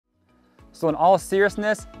So in all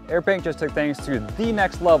seriousness, AirBank just took things to the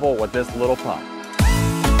next level with this little pump.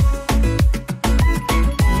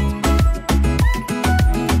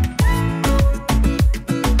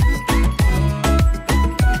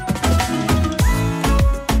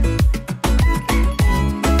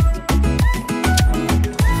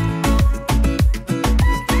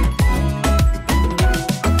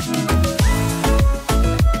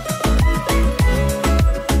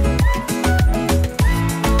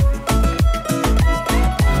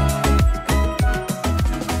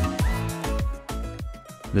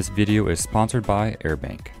 This video is sponsored by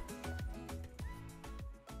AirBank.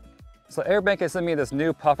 So AirBank has sent me this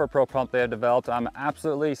new Puffer Pro pump they have developed. I'm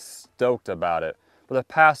absolutely stoked about it. For the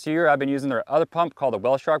past year, I've been using their other pump called the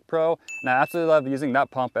AirBank Pro, and I absolutely love using that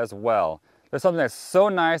pump as well. There's something that's so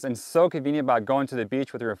nice and so convenient about going to the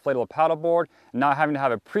beach with your inflatable paddleboard and not having to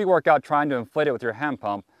have a pre-workout trying to inflate it with your hand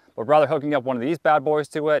pump, but rather hooking up one of these bad boys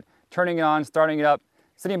to it, turning it on, starting it up,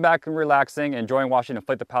 sitting back and relaxing, and enjoying watching it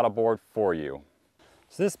inflate the paddleboard for you.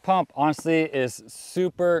 So this pump honestly is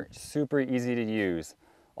super easy to use.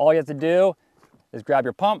 All you have to do is grab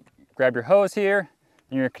your pump, grab your hose here,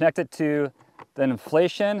 and you're connected to the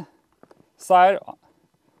inflation side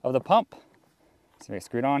of the pump. So we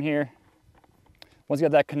screw it on here. Once you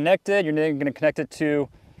have that connected, you're then going to connect it to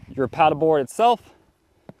your paddleboard itself.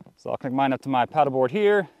 So I'll connect mine up to my paddleboard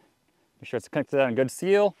here. Make sure it's connected to that in good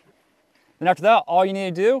seal. Then after that, all you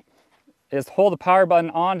need to do is hold the power button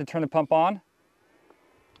on to turn the pump on.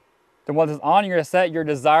 Then once it's on, you're going to set your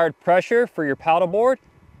desired pressure for your paddleboard.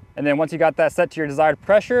 And then once you got that set to your desired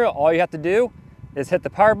pressure, all you have to do is hit the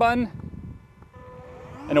power button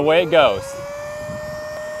and away it goes.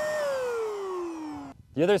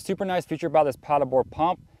 The other super nice feature about this paddleboard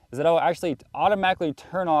pump is that it will actually automatically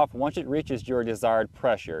turn off once it reaches your desired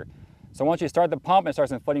pressure. So once you start the pump and it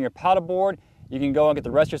starts inflating your paddleboard, you can go and get the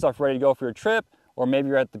rest of your stuff ready to go for your trip. Or maybe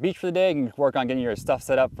you're at the beach for the day, you can work on getting your stuff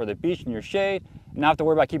set up for the beach and your shade. And not have to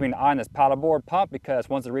worry about keeping an eye on this paddleboard pump, because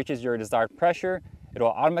once it reaches your desired pressure, it will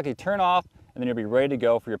automatically turn off and then you'll be ready to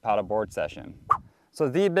go for your paddleboard session. So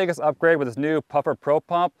the biggest upgrade with this new Puffer Pro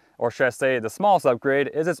pump, or should I say the smallest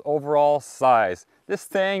upgrade, is its overall size. This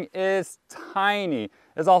thing is tiny.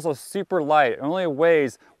 It's also super light. It only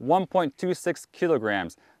weighs 1.26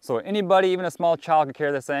 kilograms. So anybody, even a small child, can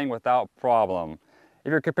carry this thing without problem. If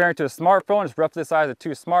you're comparing it to a smartphone, it's roughly the size of 2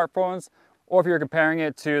 smartphones. Or if you're comparing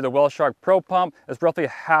it to the AirBank Pro pump, it's roughly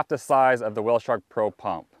half the size of the AirBank Pro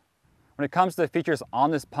pump. When it comes to the features on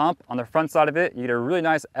this pump, on the front side of it, you get a really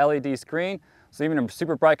nice LED screen. So even in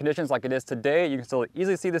super bright conditions like it is today, you can still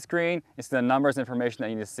easily see the screen and see the numbers and information that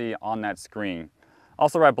you need to see on that screen.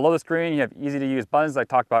 Also right below the screen, you have easy to use buttons I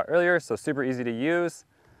talked about earlier, so super easy to use.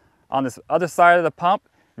 On this other side of the pump,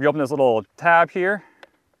 if you open this little tab here,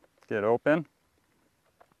 get it open.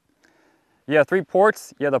 You have 3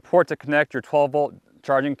 ports. You have the port to connect your 12-volt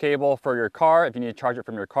charging cable for your car if you need to charge it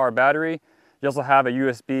from your car battery. You also have a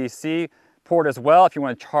USB-C port as well if you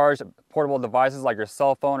want to charge portable devices like your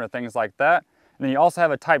cell phone or things like that. And then you also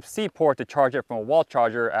have a Type-C port to charge it from a wall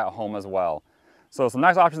charger at home as well. So some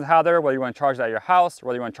nice options to have there, whether you want to charge it at your house,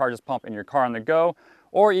 whether you want to charge this pump in your car on the go,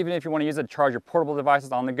 or even if you want to use it to charge your portable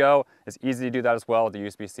devices on the go, it's easy to do that as well with the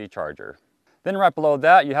USB-C charger. Then right below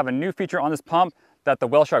that, you have a new feature on this pump that the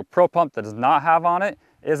AirBank Pro pump does not have on it,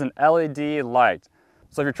 is an LED light.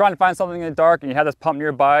 So if you're trying to find something in the dark and you have this pump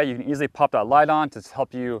nearby, you can easily pop that light on to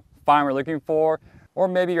help you find what you're looking for. Or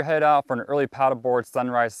maybe you're headed out for an early paddleboard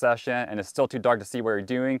sunrise session and it's still too dark to see what you're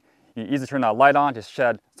doing. You can easily turn that light on to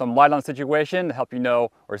shed some light on the situation to help you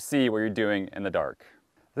know or see what you're doing in the dark.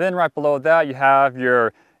 Then right below that, you have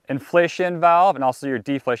your inflation valve and also your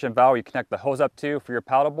deflation valve you connect the hose up to for your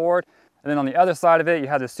paddleboard. And then on the other side of it, you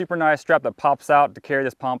have this super nice strap that pops out to carry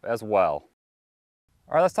this pump as well.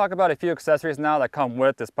 All right, let's talk about a few accessories now that come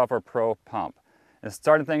with this Puffer Pro pump. And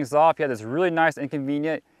starting things off, you have this really nice and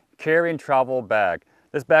convenient carry and travel bag.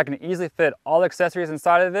 This bag can easily fit all the accessories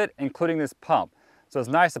inside of it, including this pump. So it's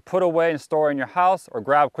nice to put away and store in your house or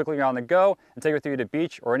grab quickly on the go and take it with you to the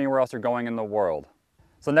beach or anywhere else you're going in the world.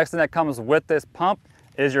 So next thing that comes with this pump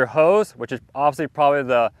is your hose, which is obviously probably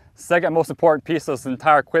the second most important piece of this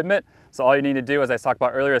entire equipment. So all you need to do, as I talked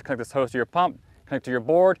about earlier, is connect this hose to your pump, connect to your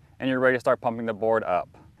board, and you're ready to start pumping the board up.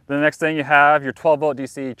 Then the next thing you have your 12-volt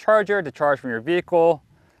DC charger to charge from your vehicle.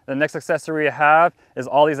 The next accessory you have is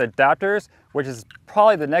all these adapters, which is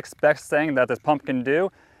probably the next best thing that this pump can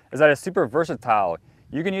do, is that it's super versatile.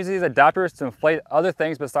 You can use these adapters to inflate other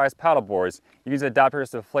things besides paddle boards. You can use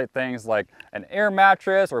adapters to inflate things like an air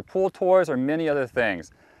mattress or pool toys or many other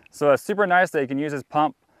things. So it's super nice that you can use this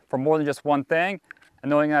pump for more than just one thing, and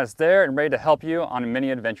knowing that it's there and ready to help you on many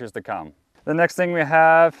adventures to come. The next thing we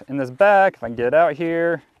have in this bag, if I can get it out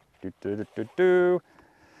here,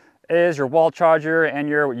 is your wall charger and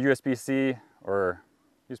your USB-C, or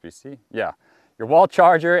USB-C? Yeah, your wall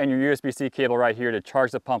charger and your USB-C cable right here to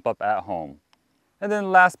charge the pump up at home. And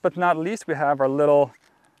then last but not least, we have our little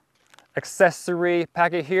accessory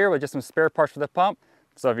packet here with just some spare parts for the pump.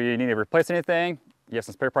 So if you need to replace anything, you have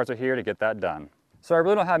some spare parts right here to get that done. So I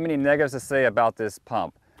really don't have many negatives to say about this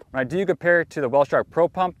pump. When I do compare it to the WellShark Pro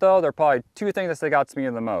pump though, there are probably two things that stick out to me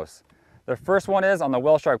the most. The first one is on the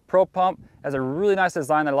WellShark Pro pump, has a really nice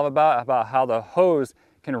design that I love about how the hose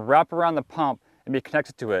can wrap around the pump and be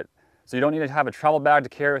connected to it. So you don't need to have a travel bag to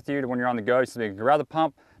carry with you when you're on the go. You simply grab the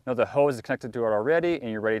pump, know the hose is connected to it already,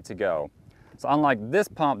 and you're ready to go. So unlike this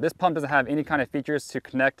pump doesn't have any kind of features to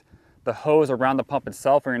connect the hose around the pump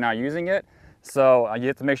itself when you're not using it. So you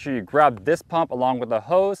have to make sure you grab this pump along with the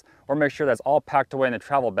hose, or make sure that's all packed away in the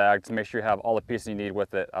travel bag to make sure you have all the pieces you need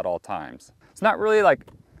with it at all times. It's not really like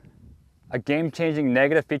a game-changing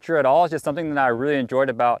negative feature at all. It's just something that I really enjoyed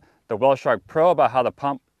about the WellShark Pro, about how the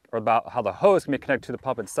pump, or about how the hose can be connected to the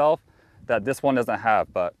pump itself, that this one doesn't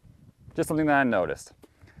have, but just something that I noticed.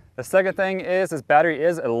 The second thing is this battery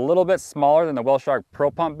is a little bit smaller than the WellShark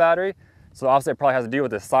Pro pump battery. So obviously it probably has to do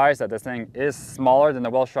with the size, that this thing is smaller than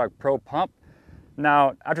the WellShark Pro pump.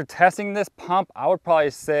 Now, after testing this pump, I would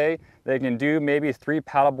probably say they can do maybe 3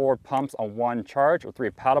 paddleboard pumps on one charge, or 3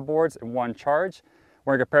 paddleboards in one charge,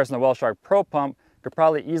 where in comparison to the WellShark Pro pump, could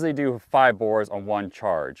probably easily do 5 boards on one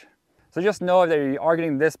charge. So just know that if you are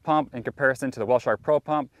getting this pump in comparison to the WellShark Pro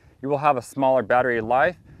pump, you will have a smaller battery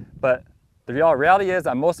life, but the reality is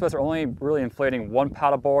that most of us are only really inflating 1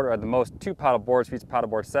 paddleboard, or at the most 2 paddleboards for each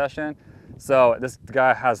paddleboard session. So this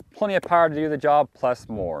guy has plenty of power to do the job, plus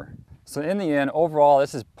more. So in the end, overall,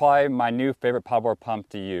 this is probably my new favorite paddleboard pump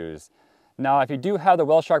to use. Now, if you do have the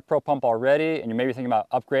WellShark Pro pump already, and you're maybe thinking about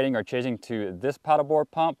upgrading or changing to this paddleboard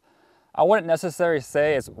pump, I wouldn't necessarily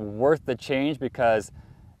say it's worth the change, because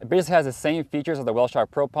it basically has the same features of the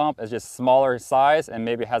WellShark Pro pump. It's just smaller size, and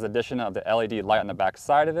maybe has addition of the LED light on the back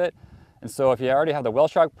side of it. And so if you already have the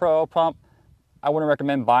WellShark Pro pump, I wouldn't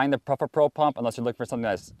recommend buying the Puffer Pro pump unless you're looking for something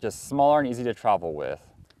that's just smaller and easy to travel with.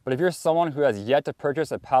 But if you're someone who has yet to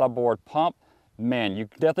purchase a paddleboard pump, man, you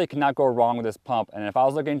definitely cannot go wrong with this pump. And if I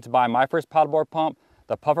was looking to buy my first paddleboard pump,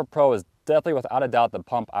 the Puffer Pro is definitely without a doubt the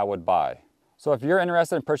pump I would buy. So if you're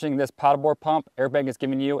interested in purchasing this paddleboard pump, AirBank is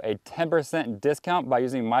giving you a 10% discount by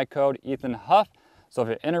using my code EthanHuff. So if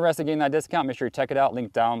you're interested in getting that discount, make sure you check it out,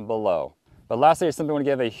 link down below. But lastly, I simply want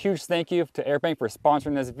to give a huge thank you to AirBank for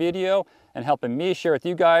sponsoring this video and helping me share with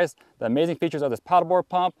you guys the amazing features of this paddleboard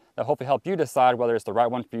pump that hopefully help you decide whether it's the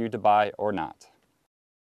right one for you to buy or not.